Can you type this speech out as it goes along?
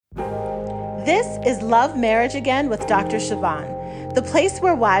This is Love Marriage Again with Dr. Siobhan, the place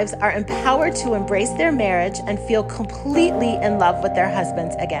where wives are empowered to embrace their marriage and feel completely in love with their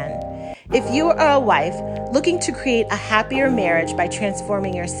husbands again. If you are a wife looking to create a happier marriage by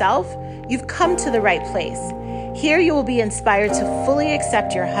transforming yourself, you've come to the right place. Here you will be inspired to fully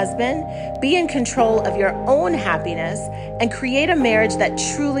accept your husband, be in control of your own happiness, and create a marriage that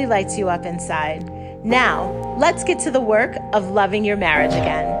truly lights you up inside. Now, let's get to the work of loving your marriage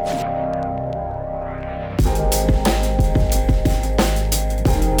again.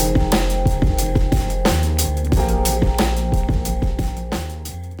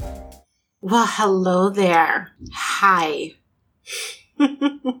 Well, hello there. Hi.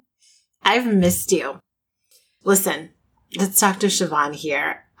 I've missed you. Listen, it's Dr. Siobhan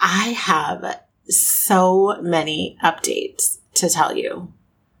here. I have so many updates to tell you.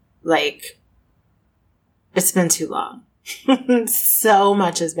 It's been too long. So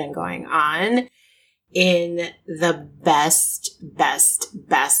much has been going on in the best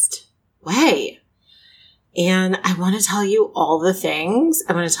way. And I want to tell you all the things.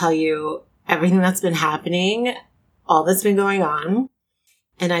 I want to tell you everything that's been happening, all that's been going on,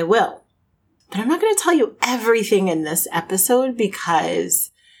 and I will. But I'm not going to tell you everything in this episode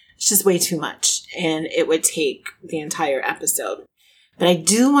because it's just way too much and it would take the entire episode. But I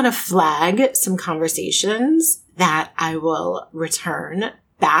do want to flag some conversations that I will return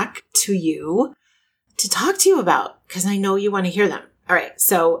back to you to talk to you about because I know you want to hear them. All right.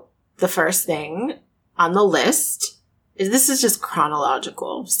 So the first thing on the list is, this is just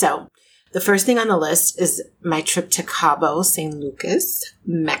chronological. So the first thing on the list is my trip to Cabo San Lucas,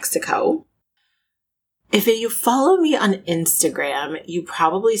 Mexico. If you follow me on Instagram, you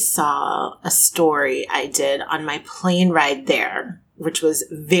probably saw a story I did on my plane ride there, which was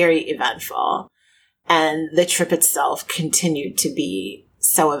very eventful. And the trip itself continued to be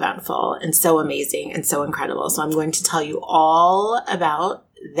so eventful and so amazing and so incredible. So I'm going to tell you all about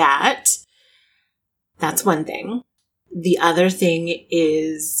that. That's one thing. The other thing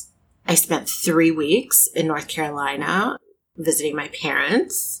is I spent 3 weeks in North Carolina visiting my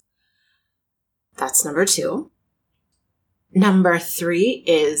parents. That's number 2. Number 3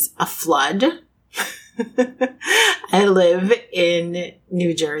 is a flood. I live in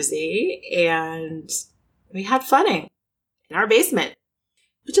New Jersey and we had flooding in our basement,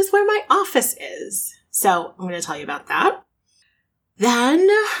 which is where my office is. So I'm going to tell you about that. Then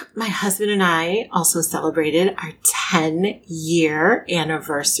my husband and I also celebrated our 10-year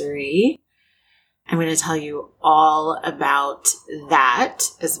anniversary. I'm going to tell you all about that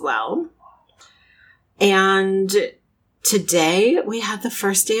as well. And today we had the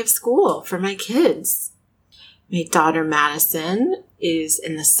first day of school for my kids. My daughter Madison is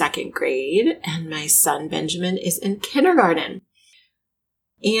in the 2nd grade and my son Benjamin is in kindergarten.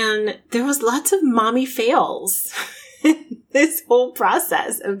 And there was lots of mommy fails in this whole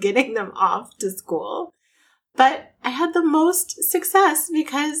process of getting them off to school. But I had the most success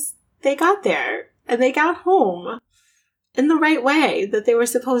because they got there and they got home in the right way that they were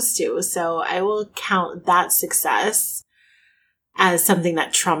supposed to. So I will count that success as something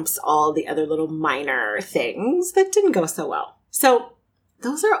that trumps all the other little minor things that didn't go so well. So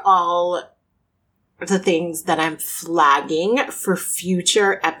those are all the things that I'm flagging for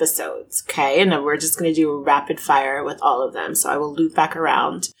future episodes. Okay. And then we're just going to do a rapid fire with all of them. So I will loop back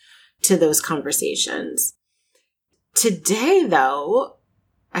around to those conversations. Today, though,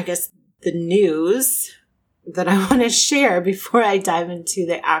 I guess the news that I want to share before I dive into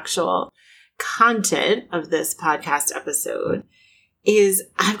the actual content of this podcast episode is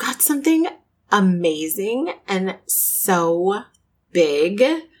I've got something amazing and so big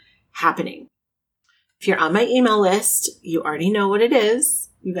happening. If you're on my email list, you already know what it is.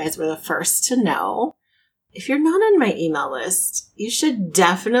 You guys were the first to know. If you're not on my email list, you should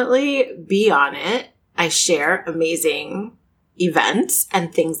definitely be on it. I share amazing events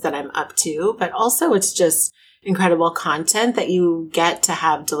and things that I'm up to, but also it's just incredible content that you get to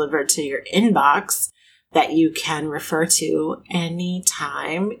have delivered to your inbox that you can refer to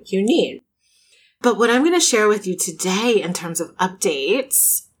anytime you need. But what I'm going to share with you today in terms of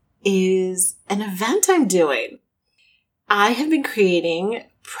updates is an event I'm doing. I have been creating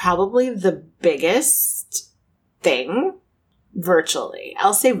probably the biggest thing virtually.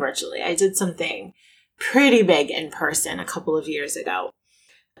 I'll say virtually. I did something pretty big in person a couple of years ago.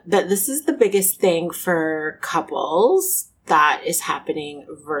 But this is the biggest thing for couples that is happening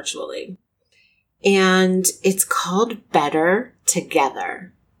virtually. And it's called Better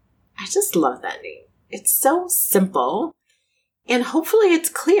Together. I just love that name. It's so simple. And hopefully it's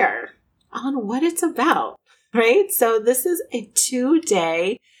clear on what it's about, right? So this is a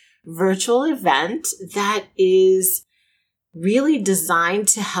 2-day virtual event that is really designed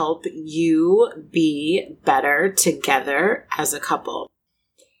to help you be better together as a couple.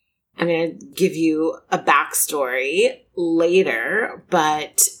 I'm going to give you a backstory later,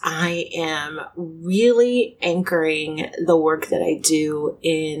 but I am really anchoring the work that I do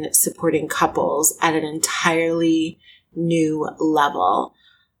in supporting couples at an entirely new level.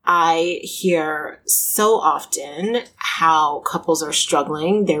 I hear so often how couples are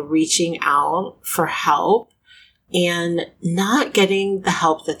struggling. They're reaching out for help and not getting the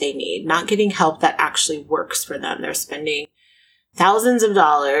help that they need, not getting help that actually works for them. They're spending thousands of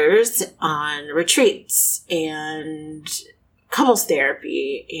dollars on retreats and couples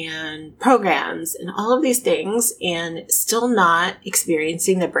therapy and programs and all of these things and still not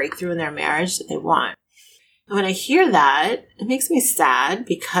experiencing the breakthrough in their marriage that they want. And when I hear that, it makes me sad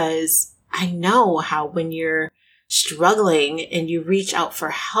because I know how when you're struggling and you reach out for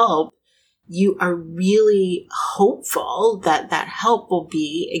help, you are really hopeful that that help will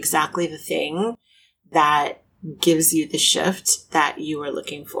be exactly the thing that gives you the shift that you are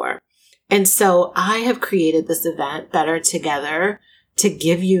looking for. And so I have created this event, Better Together, to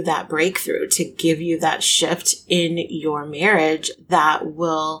give you that breakthrough, to give you that shift in your marriage that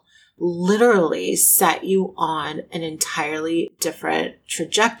will literally set you on an entirely different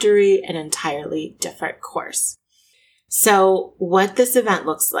trajectory, an entirely different course. So what this event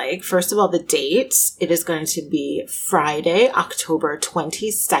looks like, first of all, the dates, it is going to be Friday, October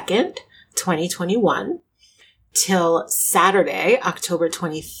 22nd, 2021. Till Saturday, October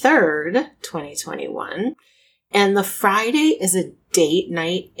 23rd, 2021. And the Friday is a date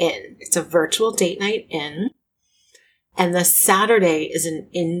night in. It's a virtual date night in. And the Saturday is an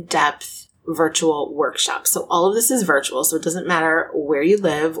in-depth virtual workshop. So all of this is virtual. So it doesn't matter where you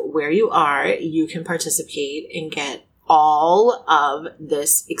live, where you are, you can participate and get all of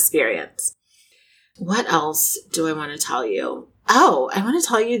this experience. What else do I want to tell you? Oh, I want to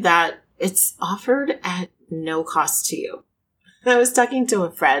tell you that it's offered at no cost to you. I was talking to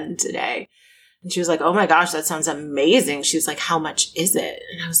a friend today and she was like, oh my gosh, that sounds amazing. She was like, how much is it?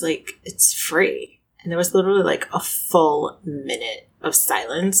 And I was like, it's free. And there was literally like a full minute of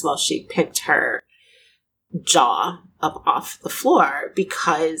silence while she picked her jaw up off the floor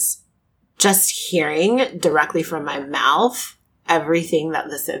because just hearing directly from my mouth everything that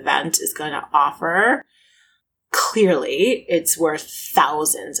this event is going to offer, clearly it's worth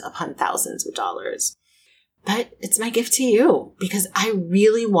thousands upon thousands of dollars. But it's my gift to you because I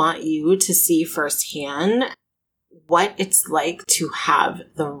really want you to see firsthand what it's like to have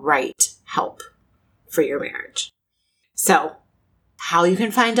the right help for your marriage. So how you can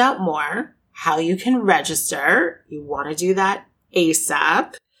find out more, how you can register, you want to do that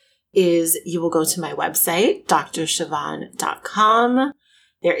ASAP, is you will go to my website, drsiobhan.com.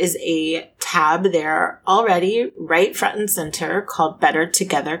 There is a tab there already right front and center called Better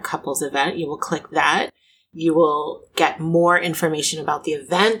Together Couples Event. You will click that. You will get more information about the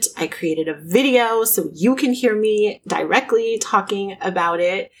event. I created a video so you can hear me directly talking about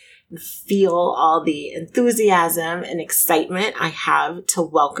it and feel all the enthusiasm and excitement I have to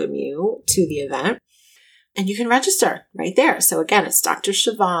welcome you to the event. And you can register right there. So again, it's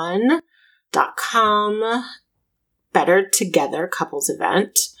drsiobhan.com, Better Together Couples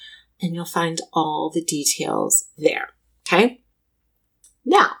Event, and you'll find all the details there. Okay?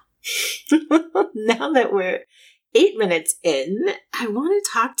 Now, now that we're 8 minutes in, I want to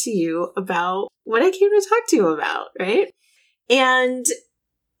talk to you about what I came to talk to you about, right? And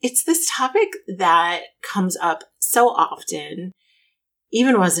it's this topic that comes up so often.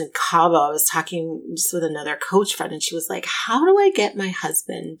 Even when I was in Cabo, I was talking just with another coach friend and she was like, how do I get my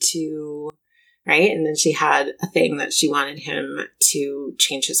husband to, right? And then she had a thing that she wanted him to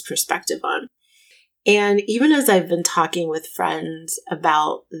change his perspective on. And even as I've been talking with friends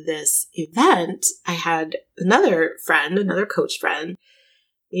about this event, I had another friend, another coach friend,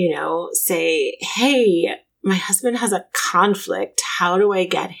 say, hey, my husband has a conflict. How do I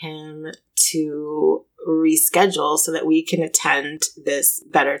get him to reschedule so that we can attend this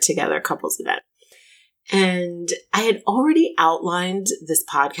Better Together Couples event? And I had already outlined this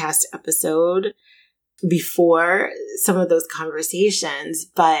podcast episode before some of those conversations,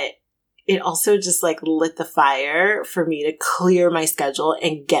 but it also just lit the fire for me to clear my schedule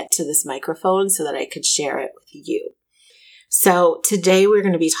and get to this microphone so that I could share it with you. So today we're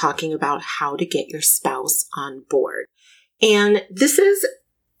going to be talking about how to get your spouse on board. And this is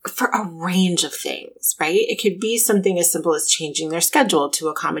for a range of things, right? It could be something as simple as changing their schedule to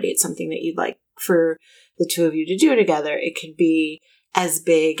accommodate something that you'd like for the two of you to do together. It could be as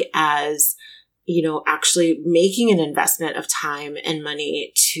big as, actually making an investment of time and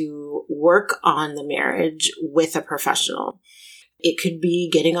money to work on the marriage with a professional. It could be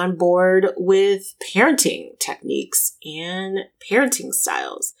getting on board with parenting techniques and parenting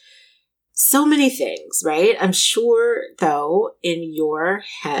styles. So many things, right? I'm sure, though, in your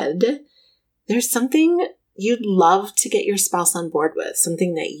head, there's something you'd love to get your spouse on board with,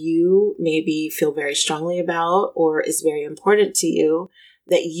 something that you maybe feel very strongly about or is very important to you,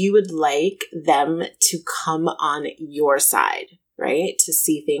 that you would like them to come on your side, right? To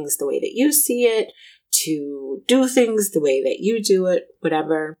see things the way that you see it, to do things the way that you do it,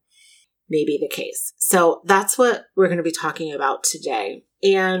 whatever may be the case. So that's what we're going to be talking about today.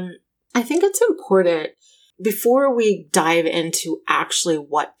 And I think it's important, before we dive into actually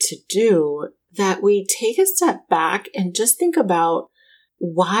what to do, that we take a step back and just think about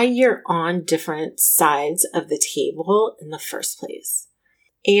why you're on different sides of the table in the first place.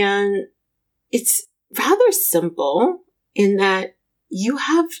 And it's rather simple in that you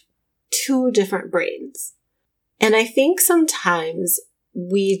have two different brains. And I think sometimes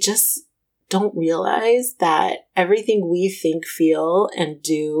we just don't realize that everything we think, feel, and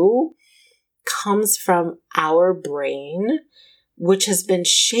do comes from our brain, which has been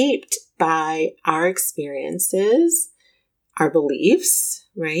shaped by our experiences, our beliefs,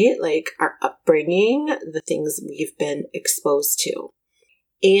 right? Like our upbringing, the things we've been exposed to.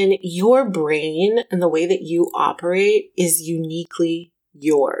 And your brain and the way that you operate is uniquely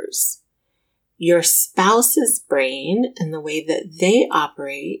yours. Your spouse's brain and the way that they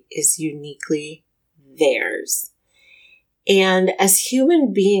operate is uniquely theirs. And as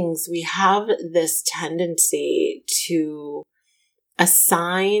human beings, we have this tendency to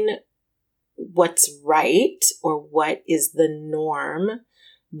assign what's right or what is the norm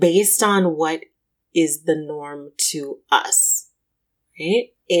based on what is the norm to us, right?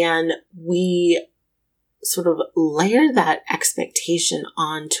 And we sort of layer that expectation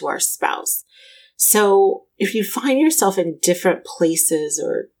onto our spouse. So if you find yourself in different places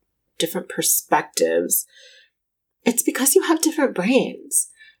or different perspectives, it's because you have different brains.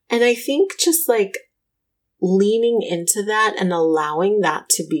 And I think just like leaning into that and allowing that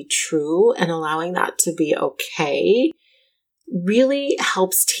to be true and allowing that to be okay really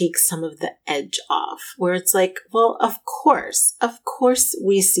helps take some of the edge off, where it's like, well, of course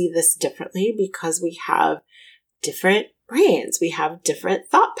we see this differently because we have different brains. We have different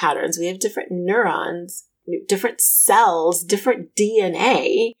thought patterns. We have different neurons, different cells, different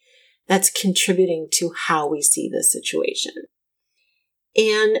DNA that's contributing to how we see the situation.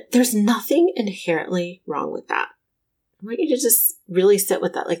 And there's nothing inherently wrong with that. I want you to just really sit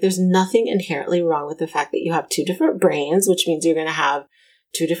with that. Like, there's nothing inherently wrong with the fact that you have two different brains, which means you're going to have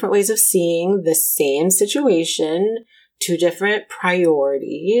two different ways of seeing the same situation, two different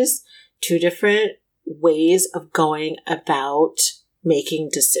priorities, two different ways of going about making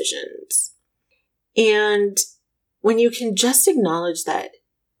decisions. And when you can just acknowledge that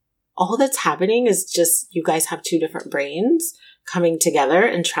all that's happening is just you guys have two different brains coming together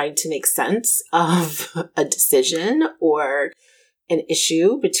and trying to make sense of a decision or an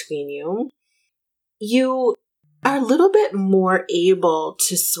issue between you, you are a little bit more able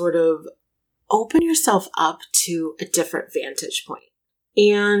to sort of open yourself up to a different vantage point.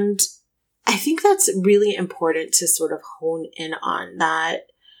 And I think that's really important to sort of hone in on, that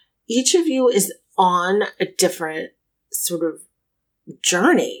each of you is on a different sort of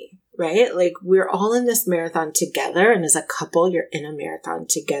journey, right? Like, we're all in this marathon together, and as a couple, you're in a marathon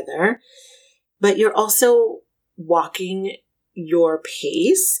together, but you're also walking your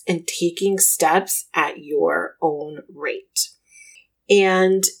pace and taking steps at your own rate.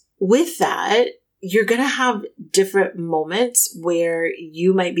 And with that, you're going to have different moments where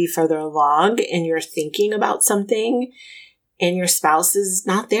you might be further along and you're thinking about something and your spouse is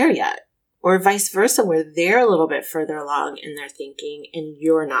not there yet, or vice versa, where they're a little bit further along in their thinking and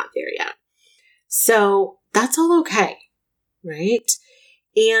you're not there yet. So that's all okay, right?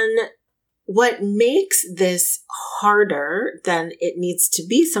 And what makes this harder than it needs to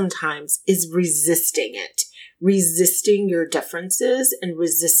be sometimes is resisting it. Resisting your differences and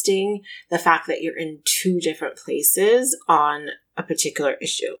resisting the fact that you're in two different places on a particular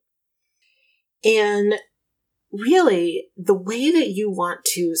issue. And really, the way that you want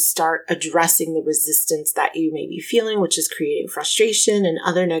to start addressing the resistance that you may be feeling, which is creating frustration and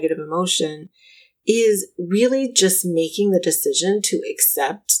other negative emotion, is really just making the decision to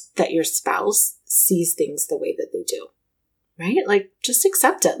accept that your spouse sees things the way that they do, right? Like, just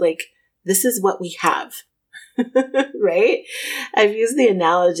accept it. Like, this is what we have. Right? I've used the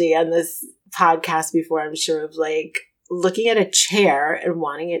analogy on this podcast before, I'm sure, of like looking at a chair and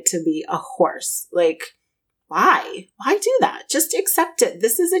wanting it to be a horse. Like, why? Why do that? Just accept it.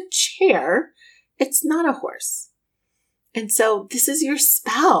 This is a chair. It's not a horse. And so this is your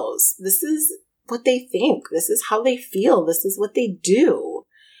spouse. This is what they think. This is how they feel. This is what they do.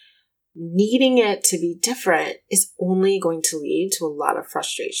 Needing it to be different is only going to lead to a lot of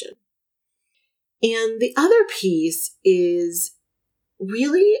frustration. And the other piece is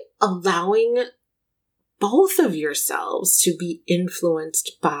really allowing both of yourselves to be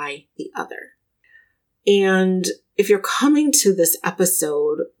influenced by the other. And if you're coming to this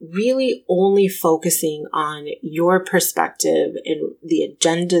episode really only focusing on your perspective and the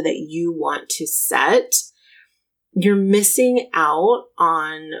agenda that you want to set, you're missing out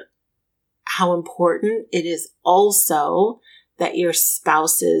on how important it is also that your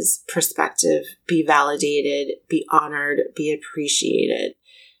spouse's perspective be validated, be honored, be appreciated,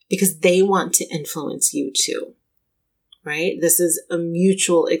 because they want to influence you too, right? This is a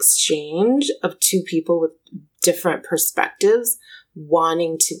mutual exchange of two people with different perspectives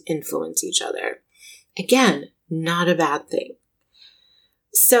wanting to influence each other. Again, not a bad thing.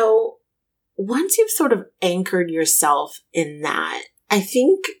 So once you've sort of anchored yourself in that, I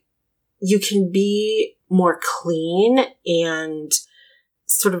think you can be more clean and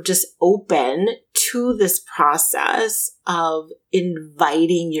sort of just open to this process of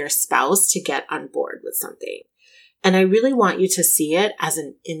inviting your spouse to get on board with something. And I really want you to see it as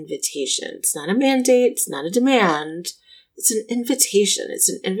an invitation. It's not a mandate. It's not a demand. It's an invitation. It's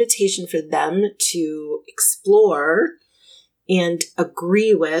an invitation for them to explore and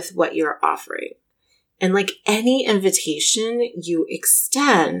agree with what you're offering. And like any invitation you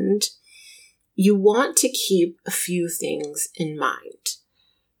extend, you want to keep a few things in mind.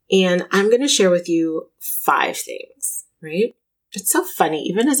 And I'm going to share with you 5 things, right? It's so funny.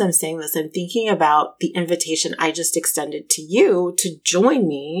 Even as I'm saying this, I'm thinking about the invitation I just extended to you to join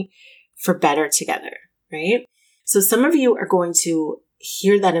me for Better Together, right? So some of you are going to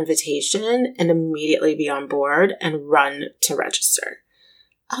hear that invitation and immediately be on board and run to register.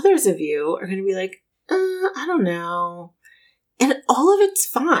 Others of you are going to be like, I don't know. And all of it's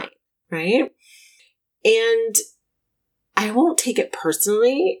fine, right? And I won't take it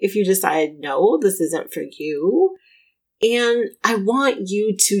personally if you decide, no, this isn't for you. And I want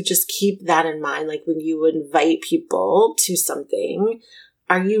you to just keep that in mind. Like when you invite people to something,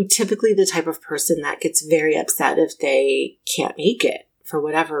 are you typically the type of person that gets very upset if they can't make it for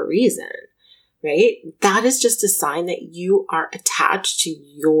whatever reason, right? That is just a sign that you are attached to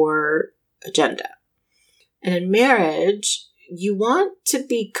your agenda. And in marriage, you want to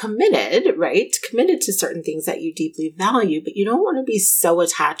be committed, right? Committed to certain things that you deeply value, but you don't want to be so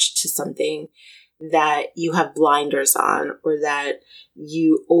attached to something that you have blinders on or that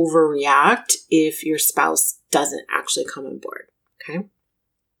you overreact if your spouse doesn't actually come on board, okay?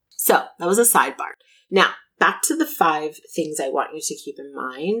 So that was a sidebar. Now, back to the 5 things I want you to keep in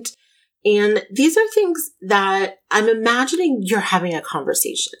mind. And these are things that I'm imagining you're having a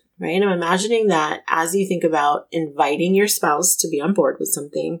conversation, right? I'm imagining that as you think about inviting your spouse to be on board with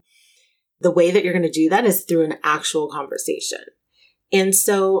something, the way that you're going to do that is through an actual conversation. And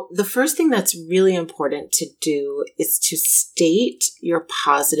so the first thing that's really important to do is to state your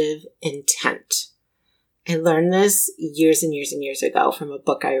positive intent. I learned this years and years and years ago from a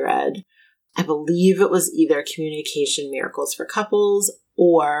book I read. I believe it was either Communication Miracles for Couples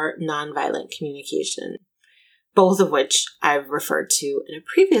or Nonviolent Communication, both of which I've referred to in a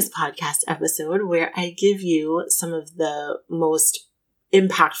previous podcast episode where I give you some of the most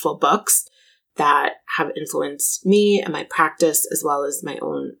impactful books that have influenced me and my practice as well as my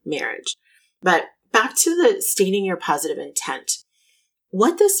own marriage. But back to the stating your positive intent.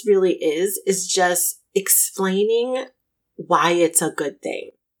 What this really is just explaining why it's a good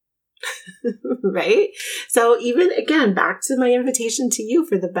thing. Right? So even again, back to my invitation to you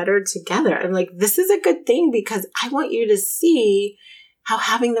for the Better Together. I'm like, this is a good thing because I want you to see how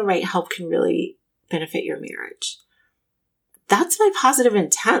having the right help can really benefit your marriage. That's my positive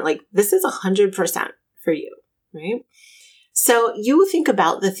intent. Like this is 100% for you, right? So you think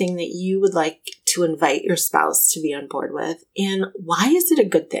about the thing that you would like to invite your spouse to be on board with, and why is it a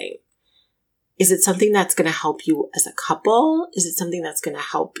good thing? Is it something that's going to help you as a couple? Is it something that's going to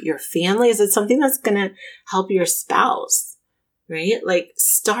help your family? Is it something that's going to help your spouse, right? Like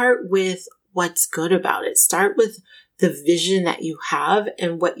start with what's good about it. Start with the vision that you have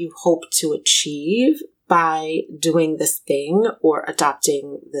and what you hope to achieve by doing this thing or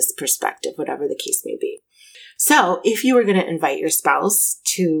adopting this perspective, whatever the case may be. So if you were going to invite your spouse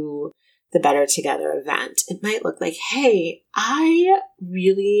to the Better Together event, it might look like, hey, I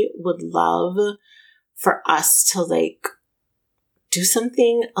really would love for us to like do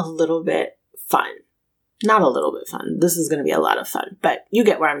something a little bit fun. Not a little bit fun. This is going to be a lot of fun, but you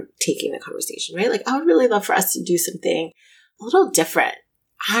get where I'm taking the conversation, right? Like I would really love for us to do something a little different.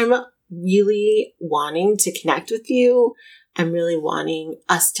 I'm really wanting to connect with you. I'm really wanting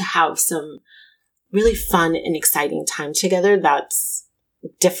us to have some really fun and exciting time together that's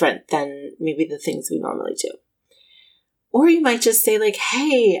different than maybe the things we normally do. Or you might just say like,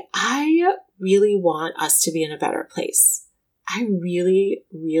 hey, I really want us to be in a better place. I really,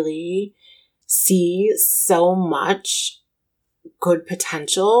 really see so much good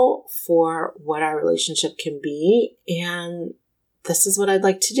potential for what our relationship can be. And this is what I'd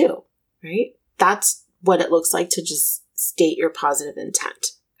like to do, right? That's what it looks like to just state your positive intent,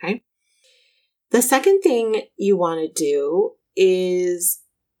 okay? The second thing you want to do is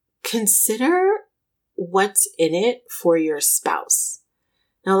consider what's in it for your spouse.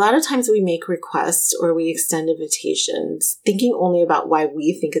 Now, a lot of times we make requests or we extend invitations thinking only about why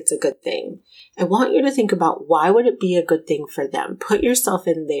we think it's a good thing. I want you to think about why would it be a good thing for them? Put yourself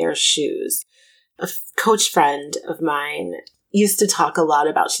in their shoes. A coach friend of mine used to talk a lot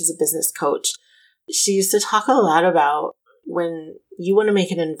about, she's a business coach. She used to talk a lot about when you want to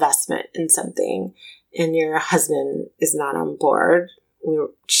make an investment in something and your husband is not on board.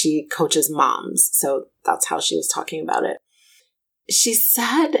 She coaches moms, so that's how she was talking about it. She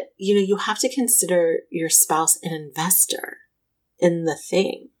said, you have to consider your spouse an investor in the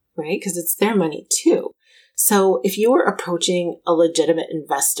thing, right? Because it's their money too. So if you were approaching a legitimate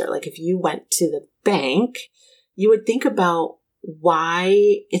investor, like if you went to the bank, you would think about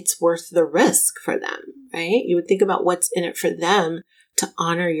why it's worth the risk for them, right? You would think about what's in it for them to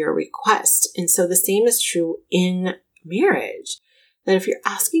honor your request. And so the same is true in marriage, that if you're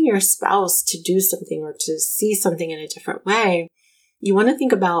asking your spouse to do something or to see something in a different way, you want to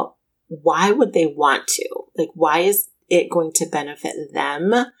think about why would they want to? Like, why is it going to benefit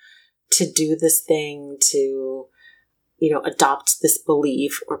them to do this thing, to, adopt this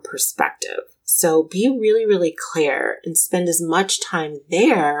belief or perspective? So be really, really clear and spend as much time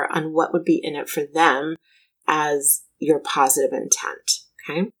there on what would be in it for them as your positive intent,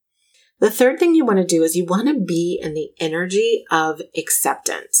 okay? The third thing you want to do is you want to be in the energy of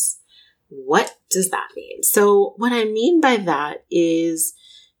acceptance. What does that mean? So what I mean by that is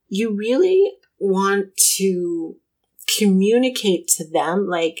you really want to communicate to them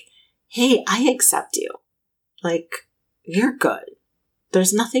like, hey, I accept you. Like, you're good.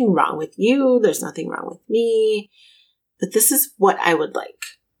 There's nothing wrong with you. There's nothing wrong with me. But this is what I would like,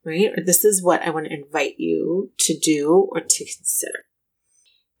 right? Or this is what I want to invite you to do or to consider.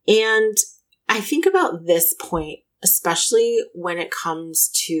 And I think about this point, especially when it comes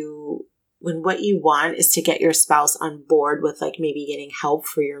to when what you want is to get your spouse on board with like maybe getting help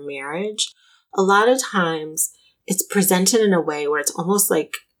for your marriage. A lot of times it's presented in a way where it's almost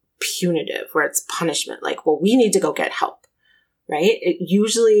like punitive, where it's punishment. Like, well, we need to go get help, right? It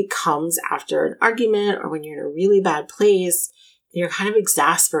usually comes after an argument or when you're in a really bad place and you're kind of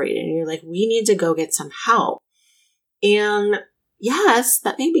exasperated and you're like, we need to go get some help. And yes,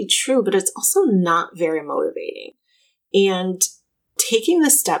 that may be true, but it's also not very motivating. And taking the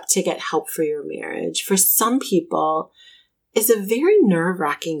step to get help for your marriage, for some people, is a very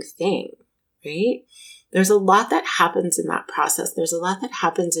nerve-wracking thing, right? There's a lot that happens in that process. There's a lot that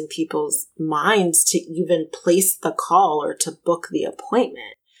happens in people's minds to even place the call or to book the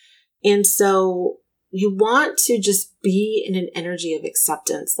appointment. And so you want to just be in an energy of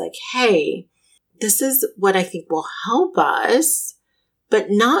acceptance, like, hey, this is what I think will help us, but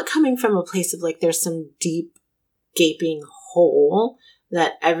not coming from a place of like there's some deep gaping hole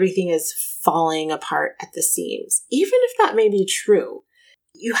that everything is falling apart at the seams. Even if that may be true,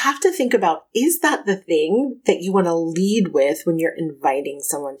 you have to think about, is that the thing that you want to lead with when you're inviting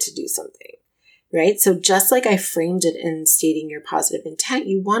someone to do something, right? So just like I framed it in stating your positive intent,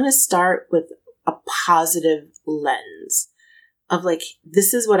 you want to start with a positive lens of like,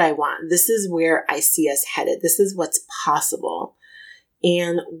 this is what I want. This is where I see us headed. This is what's possible.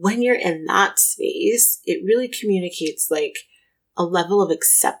 And when you're in that space, it really communicates like a level of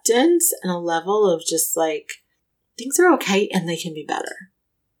acceptance and a level of just like, things are okay and they can be better,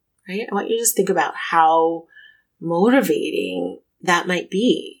 right? I want you to just think about how motivating that might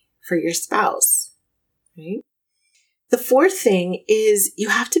be for your spouse, right? The fourth thing is you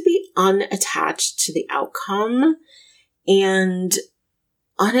have to be unattached to the outcome and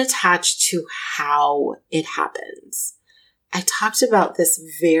unattached to how it happens. I talked about this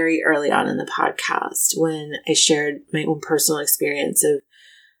very early on in the podcast when I shared my own personal experience of,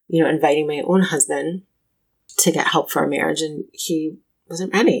 inviting my own husband to get help for our marriage, and he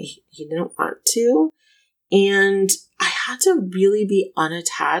wasn't ready. He didn't want to. And I had to really be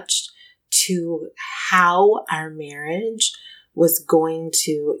unattached to how our marriage was going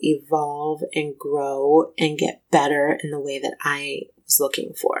to evolve and grow and get better in the way that I was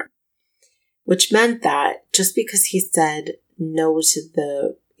looking for. Which meant that just because he said no to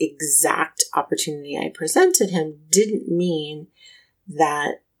the exact opportunity I presented him didn't mean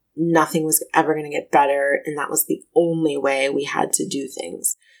that nothing was ever going to get better and that was the only way we had to do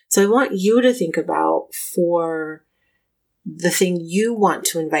things. So I want you to think about, for the thing you want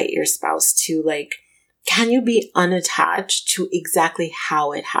to invite your spouse to, like, can you be unattached to exactly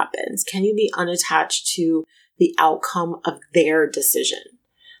how it happens? Can you be unattached to the outcome of their decision?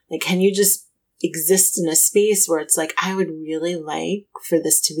 Like, can you just exist in a space where it's like, I would really like for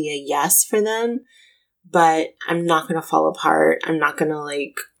this to be a yes for them, but I'm not going to fall apart. I'm not going to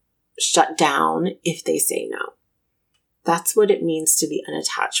like shut down if they say no. That's what it means to be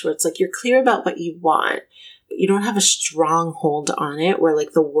unattached, where it's like you're clear about what you want, but you don't have a strong hold on it where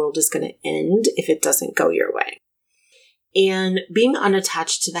like the world is going to end if it doesn't go your way. And being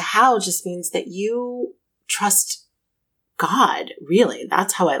unattached to the how just means that you trust God, really.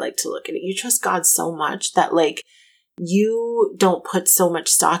 That's how I like to look at it. You trust God so much that like you don't put so much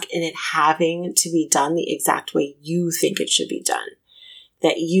stock in it having to be done the exact way you think it should be done.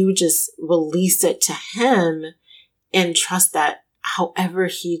 That you just release it to Him and trust that however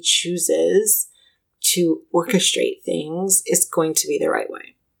He chooses to orchestrate things is going to be the right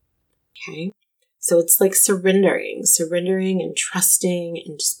way. Okay? So it's like surrendering and trusting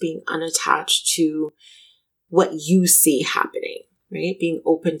and just being unattached to what you see happening, right? Being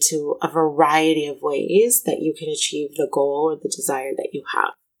open to a variety of ways that you can achieve the goal or the desire that you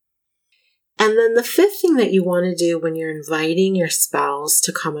have. And then the fifth thing that you want to do when you're inviting your spouse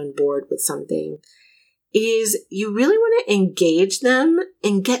to come on board with something is you really want to engage them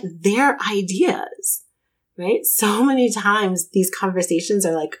and get their ideas, right? So many times these conversations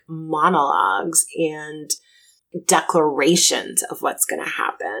are like monologues and declarations of what's going to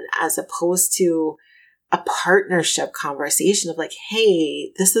happen, as opposed to a partnership conversation of like,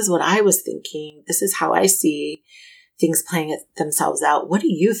 hey, this is what I was thinking. This is how I see things playing themselves out. What do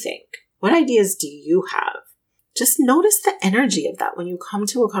you think? What ideas do you have? Just notice the energy of that when you come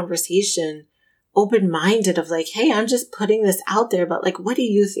to a conversation open-minded of like, hey, I'm just putting this out there, but like, what do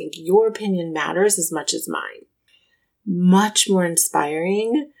you think? Your opinion matters as much as mine. Much more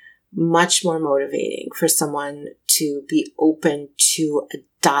inspiring, much more motivating for someone to be open to a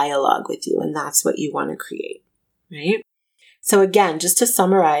dialogue with you. And that's what you want to create, right? So again, just to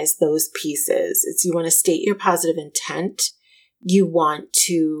summarize those pieces, it's you want to state your positive intent. You want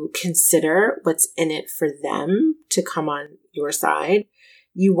to consider what's in it for them to come on your side.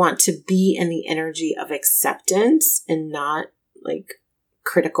 You want to be in the energy of acceptance and not like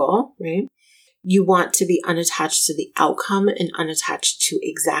critical, right? You want to be unattached to the outcome and unattached to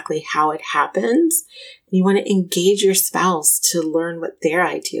exactly how it happens. You want to engage your spouse to learn what their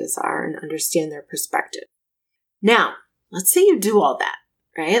ideas are and understand their perspective. Now, let's say you do all that,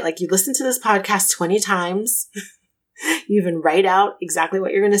 right? Like you listen to this podcast 20 times. You even write out exactly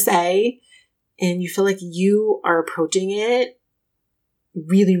what you're going to say. And you feel like you are approaching it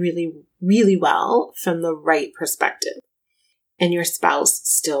really, really, really well from the right perspective. And your spouse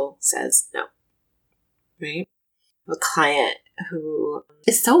still says no. Right? A client who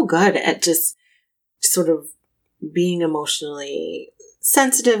is so good at just sort of being emotionally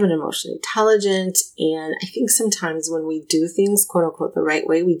sensitive and emotionally intelligent. And I think sometimes when we do things, quote unquote, the right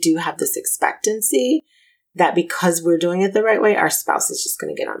way, we do have this expectancy that because we're doing it the right way, our spouse is just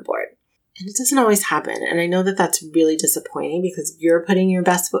going to get on board. And it doesn't always happen. And I know that that's really disappointing because you're putting your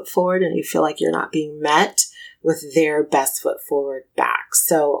best foot forward and you feel like you're not being met with their best foot forward back.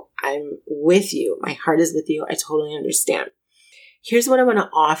 So I'm with you. My heart is with you. I totally understand. Here's what I want to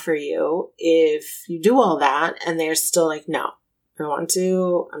offer you. If you do all that and they're still like, no, I don't want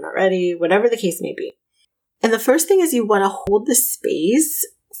to, I'm not ready, whatever the case may be. And the first thing is you want to hold the space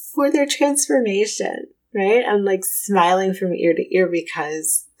for their transformation, right? I'm like smiling from ear to ear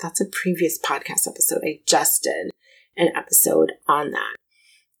because that's a previous podcast episode. I just did an episode on that.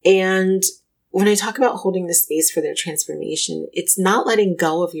 And when I talk about holding the space for their transformation, it's not letting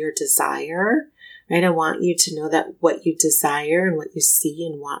go of your desire, right? I want you to know that what you desire and what you see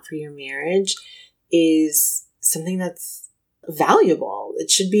and want for your marriage is something that's valuable.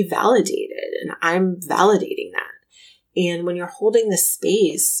 It should be validated, and I'm validating that. And when you're holding the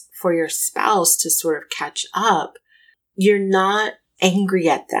space for your spouse to sort of catch up, you're not angry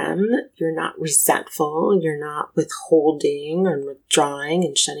at them. You're not resentful. You're not withholding or withdrawing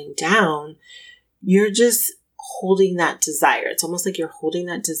and shutting down. You're just holding that desire. It's almost like you're holding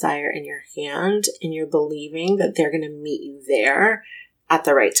that desire in your hand and you're believing that they're going to meet you there at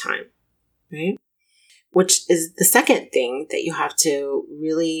the right time, right? Which is the second thing that you have to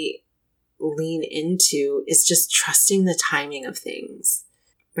really lean into is just trusting the timing of things,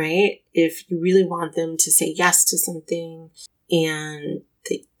 right? If you really want them to say yes to something and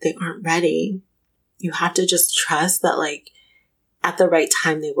they aren't ready, you have to just trust that like at the right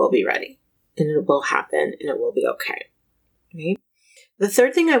time they will be ready and it will happen and it will be okay, right? The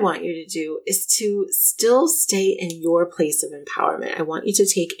third thing I want you to do is to still stay in your place of empowerment. I want you to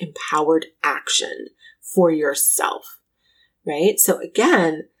take empowered action for yourself, right? So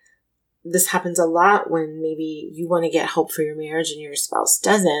again, this happens a lot when maybe you want to get help for your marriage and your spouse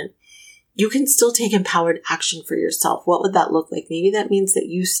doesn't. You can still take empowered action for yourself. What would that look like? Maybe that means that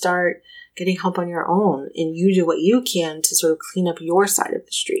you start getting help on your own and you do what you can to sort of clean up your side of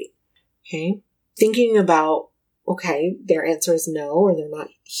the street. Okay. Thinking about, okay, their answer is no, or they're not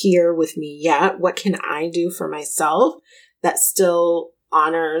here with me yet. What can I do for myself that still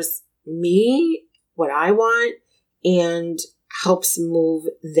honors me, what I want, and helps move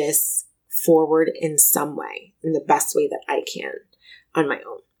this forward in some way, in the best way that I can on my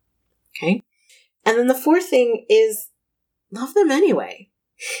own. Okay. And then the fourth thing is love them anyway.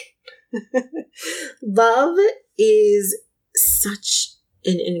 Love is such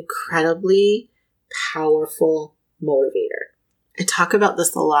an incredibly powerful motivator. I talk about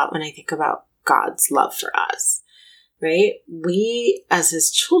this a lot when I think about God's love for us, right? We as his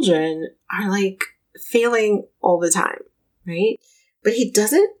children are like failing all the time, right? But he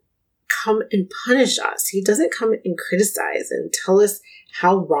doesn't come and punish us. He doesn't come and criticize and tell us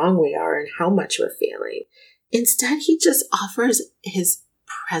how wrong we are and how much we're failing. Instead, he just offers his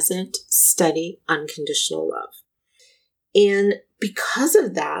present, steady, unconditional love. And because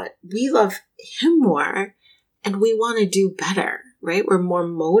of that, we love him more and we want to do better, right? We're more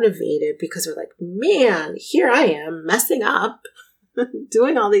motivated because we're like, man, here I am messing up,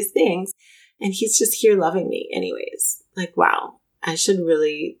 doing all these things. And he's just here loving me anyways. Like, wow, I should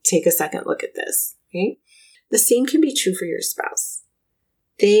really take a second look at this, right? The same can be true for your spouse.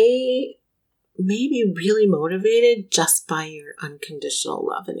 They may be really motivated just by your unconditional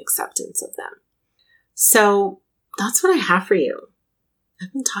love and acceptance of them. So that's what I have for you.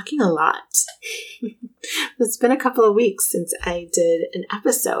 I've been talking a lot. It's been a couple of weeks since I did an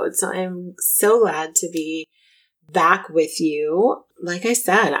episode, so I'm so glad to be back with you. Like I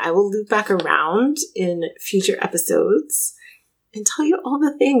said, I will loop back around in future episodes and tell you all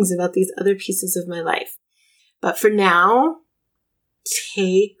the things about these other pieces of my life. But for now,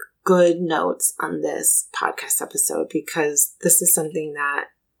 take good notes on this podcast episode because this is something that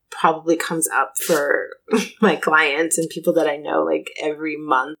probably comes up for my clients and people that I know like every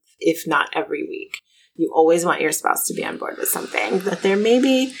month, if not every week. You always want your spouse to be on board with something that they're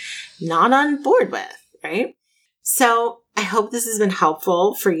maybe not on board with, right? So I hope this has been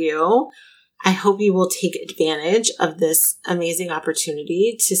helpful for you. I hope you will take advantage of this amazing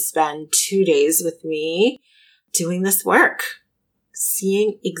opportunity to spend 2 days with me doing this work,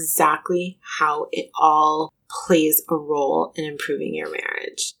 seeing exactly how it all plays a role in improving your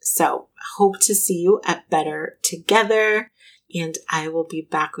marriage. So hope to see you at Better Together, and I will be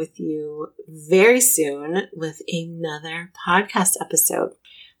back with you very soon with another podcast episode.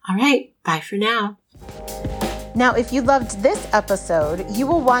 All right, bye for now. Now, if you loved this episode, you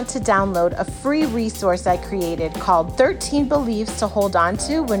will want to download a free resource I created called 13 Beliefs to Hold On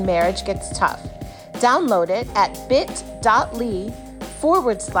to When Marriage Gets Tough. Download it at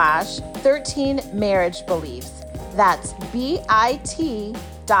bit.ly/13 marriage beliefs. That's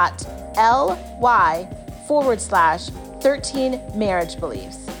bit.ly/13 marriage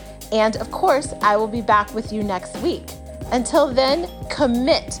beliefs. And of course, I will be back with you next week. Until then,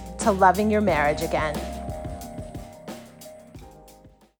 commit to loving your marriage again.